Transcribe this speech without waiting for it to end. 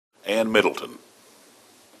Ann Middleton.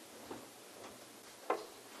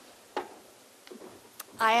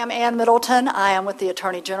 I am Ann Middleton. I am with the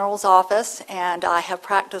Attorney General's Office, and I have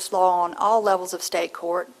practiced law on all levels of state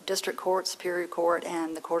court, district court, superior court,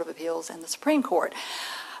 and the Court of Appeals and the Supreme Court.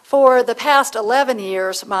 For the past 11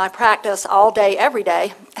 years, my practice all day, every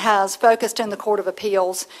day, has focused in the Court of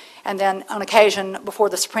Appeals and then on occasion before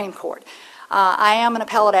the Supreme Court. I am an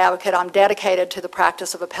appellate advocate. I'm dedicated to the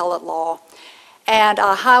practice of appellate law. And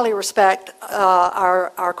I highly respect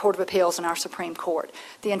our Court of Appeals and our Supreme Court.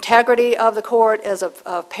 The integrity of the court is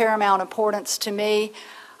of paramount importance to me.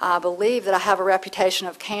 I believe that I have a reputation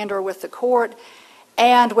of candor with the court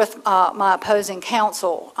and with my opposing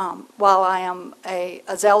counsel. While I am a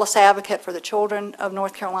zealous advocate for the children of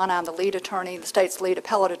North Carolina, I'm the lead attorney, the state's lead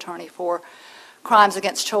appellate attorney for crimes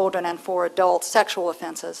against children and for adult sexual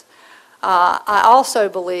offenses. I also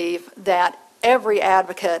believe that every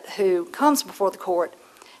advocate who comes before the court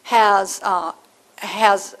has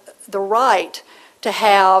the right to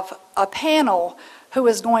have a panel who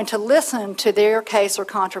is going to listen to their case or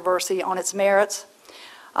controversy on its merits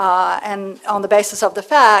and on the basis of the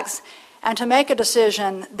facts, and to make a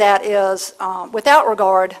decision that is without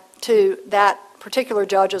regard to that particular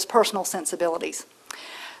judge's personal sensibilities.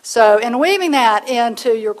 So in weaving that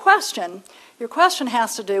into your question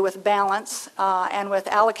has to do with balance and with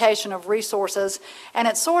allocation of resources, and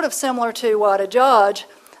it's sort of similar to what a judge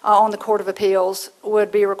on the Court of Appeals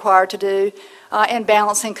would be required to do in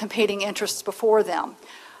balancing competing interests before them.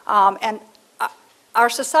 And our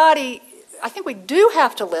society, I think we do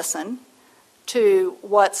have to listen to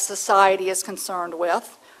what society is concerned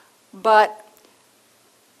with, but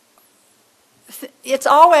it's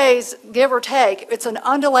always give or take. It's an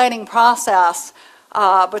undulating process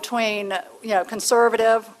between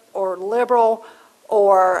conservative or liberal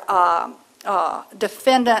or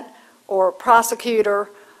defendant or prosecutor,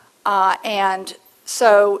 and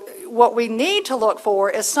so what we need to look for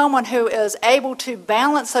is someone who is able to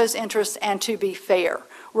balance those interests and to be fair,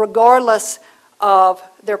 regardless of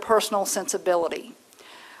their personal sensibility.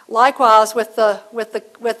 Likewise, with the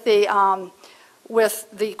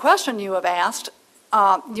question you have asked,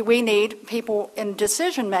 we need people in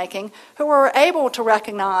decision-making who are able to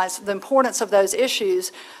recognize the importance of those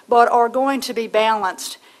issues, but are going to be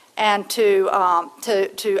balanced and to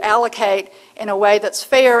allocate in a way that's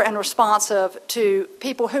fair and responsive to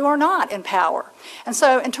people who are not in power. And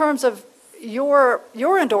so in terms of your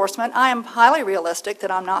endorsement, I am highly realistic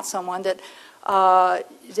that I'm not someone that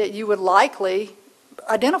you would likely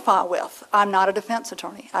identify with. I'm not a defense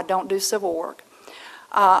attorney. I don't do civil work.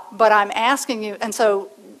 But I'm asking you, and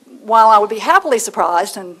so while I would be happily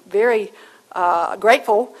surprised and very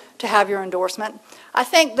grateful to have your endorsement, I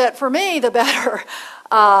think that for me the better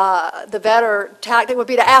tactic would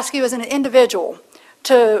be to ask you as an individual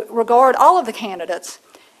to regard all of the candidates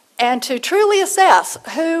and to truly assess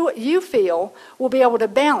who you feel will be able to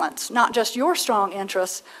balance not just your strong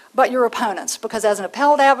interests but your opponents. Because as an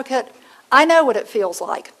appellate advocate, I know what it feels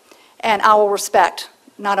like, and I will respect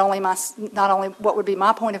not only what would be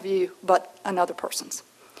my point of view, but another person's.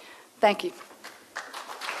 Thank you.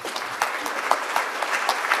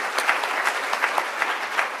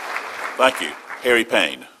 Thank you. Harry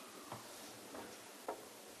Payne.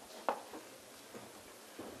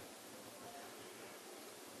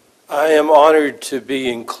 I am honored to be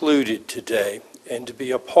included today and to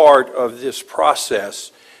be a part of this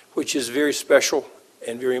process, which is very special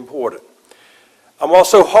and very important. I'm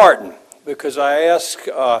also heartened because I ask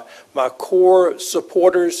my core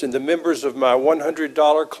supporters and the members of my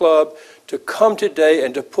 $100 club to come today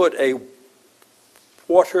and to put a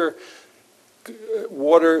water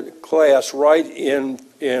glass right in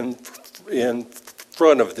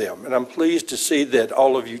front of them, and I'm pleased to see that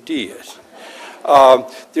all of you did.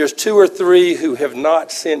 There's 2 or 3 who have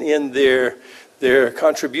not sent in their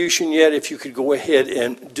contribution yet. If you could go ahead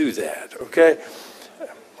and do that, okay?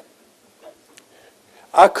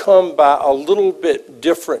 I come by a little bit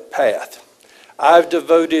different path. I've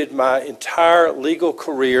devoted my entire legal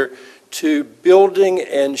career to building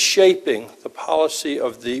and shaping the policy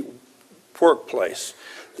of the workplace,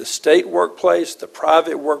 the state workplace, the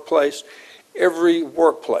private workplace, every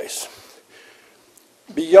workplace.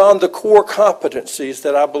 Beyond the core competencies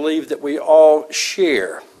that I believe that we all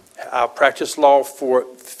share, I practiced law for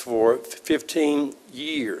 15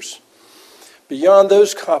 years. Beyond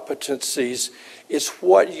those competencies, it's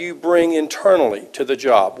what you bring internally to the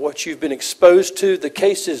job, what you've been exposed to, the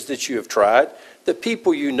cases that you have tried, the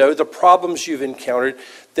people you know, the problems you've encountered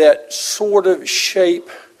that sort of shape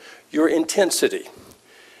your intensity.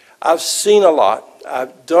 I've seen a lot,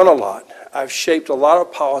 I've done a lot, I've shaped a lot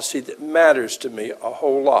of policy that matters to me a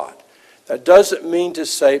whole lot. That doesn't mean to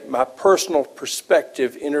say my personal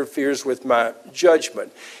perspective interferes with my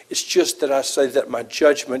judgment. It's just that I say that my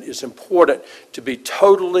judgment is important to be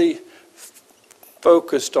totally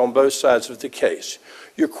focused on both sides of the case.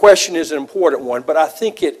 Your question is an important one, but I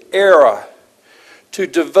think it error to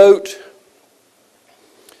devote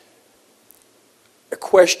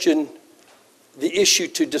the issue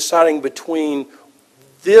to deciding between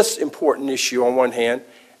this important issue on one hand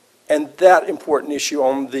and that important issue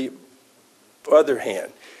on the other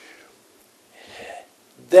hand.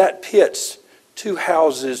 That pits two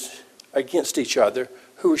houses against each other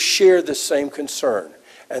who share the same concern.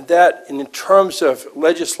 And that, in terms of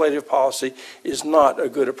legislative policy, is not a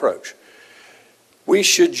good approach. We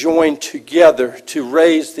should join together to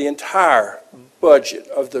raise the entire budget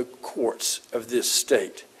of the courts of this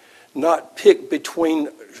state, not pick between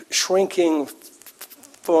shrinking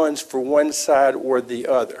funds for one side or the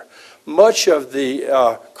other. Much of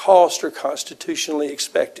the costs are constitutionally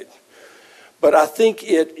expected, but I think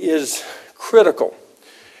it is critical.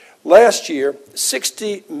 Last year,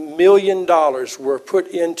 $60 million were put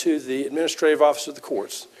into the administrative office of the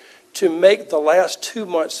courts to make the last 2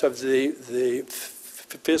 months of the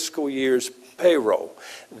fiscal year's payroll.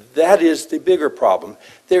 That is the bigger problem.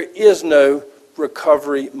 There is no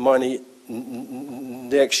recovery money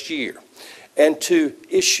next year. And to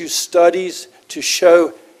issue studies to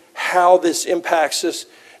show how this impacts us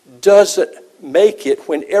doesn't make it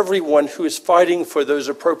when everyone who is fighting for those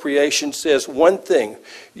appropriations says one thing: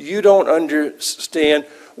 you don't understand,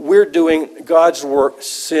 we're doing God's work,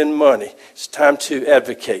 send money. It's time to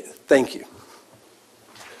advocate. Thank you.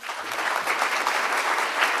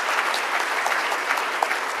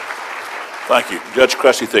 Thank you. Judge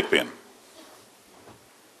Cressie Thigpen.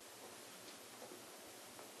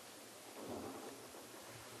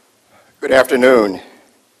 Good afternoon.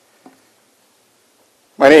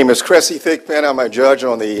 My name is Cressie Thigpen. I'm a judge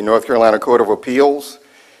on the North Carolina Court of Appeals.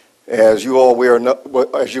 As you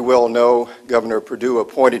well know, Governor Perdue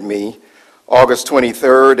appointed me August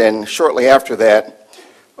 23rd, and shortly after that,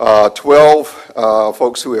 12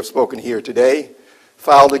 folks who have spoken here today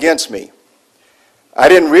filed against me. I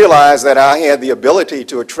didn't realize that I had the ability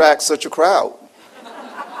to attract such a crowd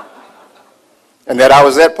and that I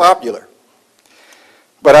was that popular.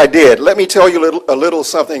 But I did. Let me tell you a little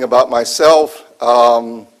something about myself.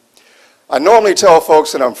 I normally tell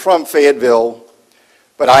folks that I'm from Fayetteville,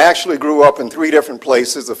 but I actually grew up in 3 different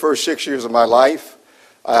places. The first 6 years of my life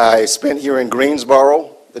I spent here in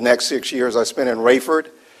Greensboro. The next 6 years I spent in Rayford.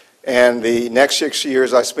 And the next 6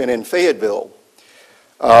 years I spent in Fayetteville.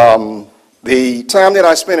 The time that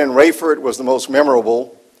I spent in Rayford was the most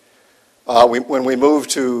memorable. When we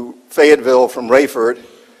moved to Fayetteville from Rayford,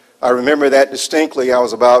 I remember that distinctly. I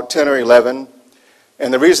was about 10 or 11.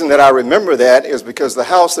 And the reason that I remember that is because the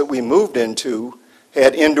house that we moved into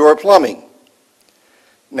had indoor plumbing.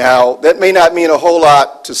 Now, that may not mean a whole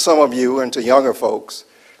lot to some of you and to younger folks,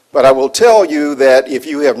 but I will tell you that if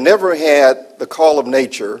you have never had the call of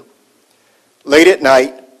nature, late at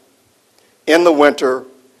night, in the winter,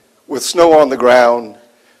 with snow on the ground,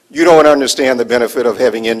 you don't understand the benefit of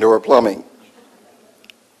having indoor plumbing.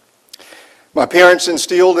 My parents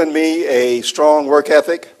instilled in me a strong work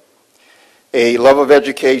ethic, a love of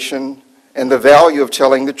education, and the value of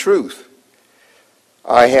telling the truth.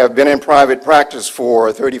 I have been in private practice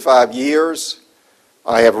for 35 years.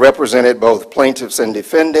 I have represented both plaintiffs and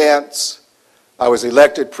defendants. I was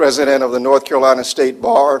elected president of the North Carolina State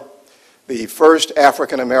Bar, the first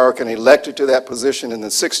African American elected to that position in the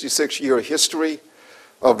 66-year history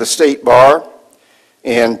of the State Bar.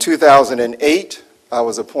 In 2008, I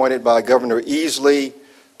was appointed by Governor Easley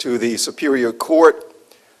to the Superior Court.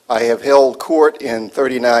 I have held court in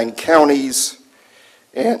 39 counties,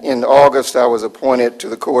 and in August I was appointed to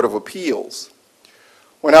the Court of Appeals.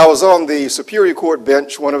 When I was on the Superior Court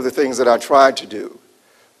bench, one of the things that I tried to do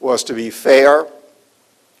was to be fair,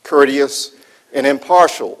 courteous, and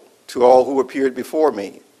impartial to all who appeared before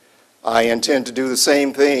me. I intend to do the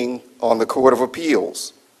same thing on the Court of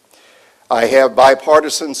Appeals. I have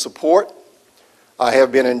bipartisan support. I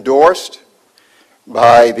have been endorsed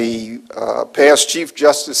by the past Chief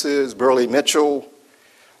Justices Burley Mitchell,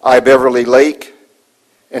 I. Beverly Lake,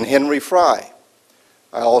 and Henry Fry.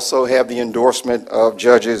 I also have the endorsement of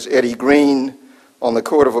Judges Eddie Green on the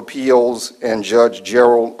Court of Appeals and Judge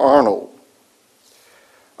Gerald Arnold.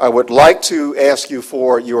 I would like to ask you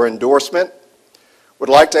for your endorsement. Would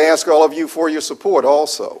like to ask all of you for your support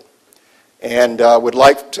also. And would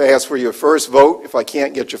like to ask for your first vote. If I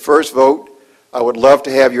can't get your first vote, I would love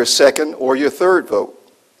to have your second or your third vote.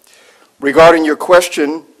 Regarding your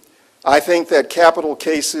question, I think that capital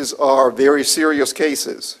cases are very serious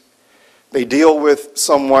cases. They deal with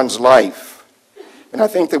someone's life. And I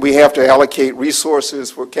think that we have to allocate resources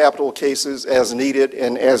for capital cases as needed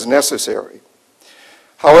and as necessary.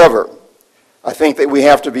 However, I think that we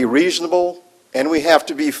have to be reasonable and we have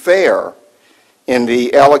to be fair in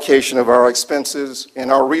the allocation of our expenses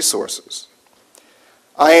and our resources.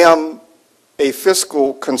 I am a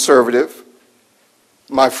fiscal conservative.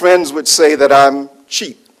 My friends would say that I'm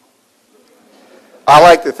cheap. I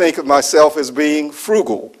like to think of myself as being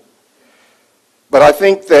frugal. But I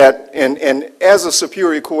think that, and as a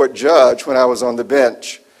Superior Court judge when I was on the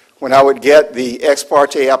bench, when I would get the ex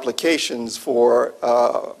parte applications for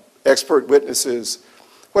expert witnesses,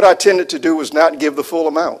 what I tended to do was not give the full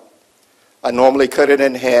amount. I normally cut it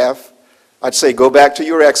in half. I'd say, go back to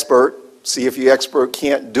your expert, see if your expert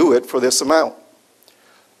can't do it for this amount.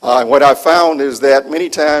 And what I found is that many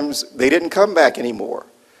times they didn't come back anymore.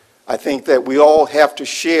 I think that we all have to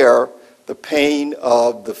share the pain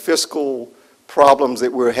of the fiscal problems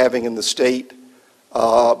that we're having in the state,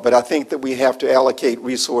 but I think that we have to allocate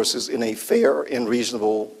resources in a fair and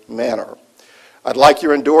reasonable manner. I'd like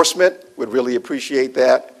your endorsement, would really appreciate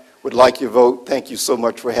that, would like your vote. Thank you so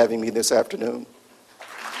much for having me this afternoon.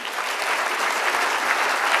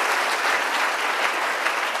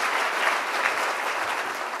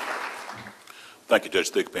 Thank you,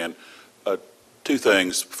 Judge Thigpen. Two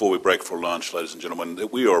things before we break for lunch, ladies and gentlemen.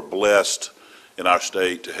 That we are blessed in our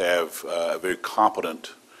state to have a very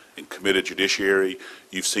competent and committed judiciary.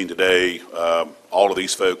 You've seen today all of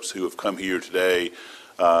these folks who have come here today.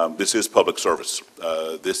 This is public service.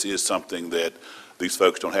 This is something that these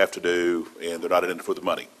folks don't have to do, and they're not in it for the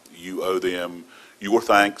money. You owe them your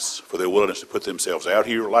thanks for their willingness to put themselves out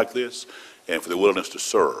here like this and for their willingness to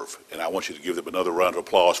serve. And I want you to give them another round of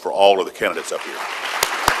applause for all of the candidates up here.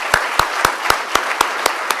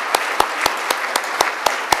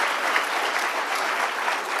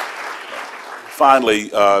 Finally,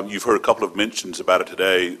 you've heard a couple of mentions about it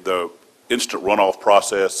today, the instant runoff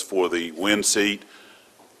process for the Wynn seat.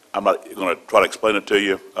 I'm not going to try to explain it to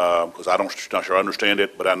you because I'm not sure I understand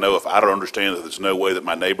it, but I know if I don't understand it, there's no way that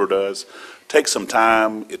my neighbor does. Take some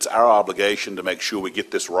time. It's our obligation to make sure we get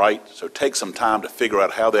this right. So take some time to figure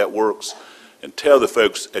out how that works and tell the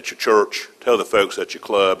folks at your church, tell the folks at your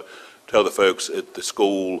club, tell the folks at the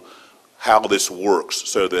school how this works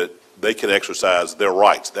so that they can exercise their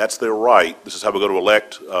rights. That's their right. This is how we're going to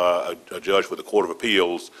elect a judge for the Court of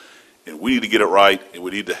Appeals, and we need to get it right, and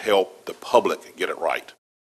we need to help the public get it right.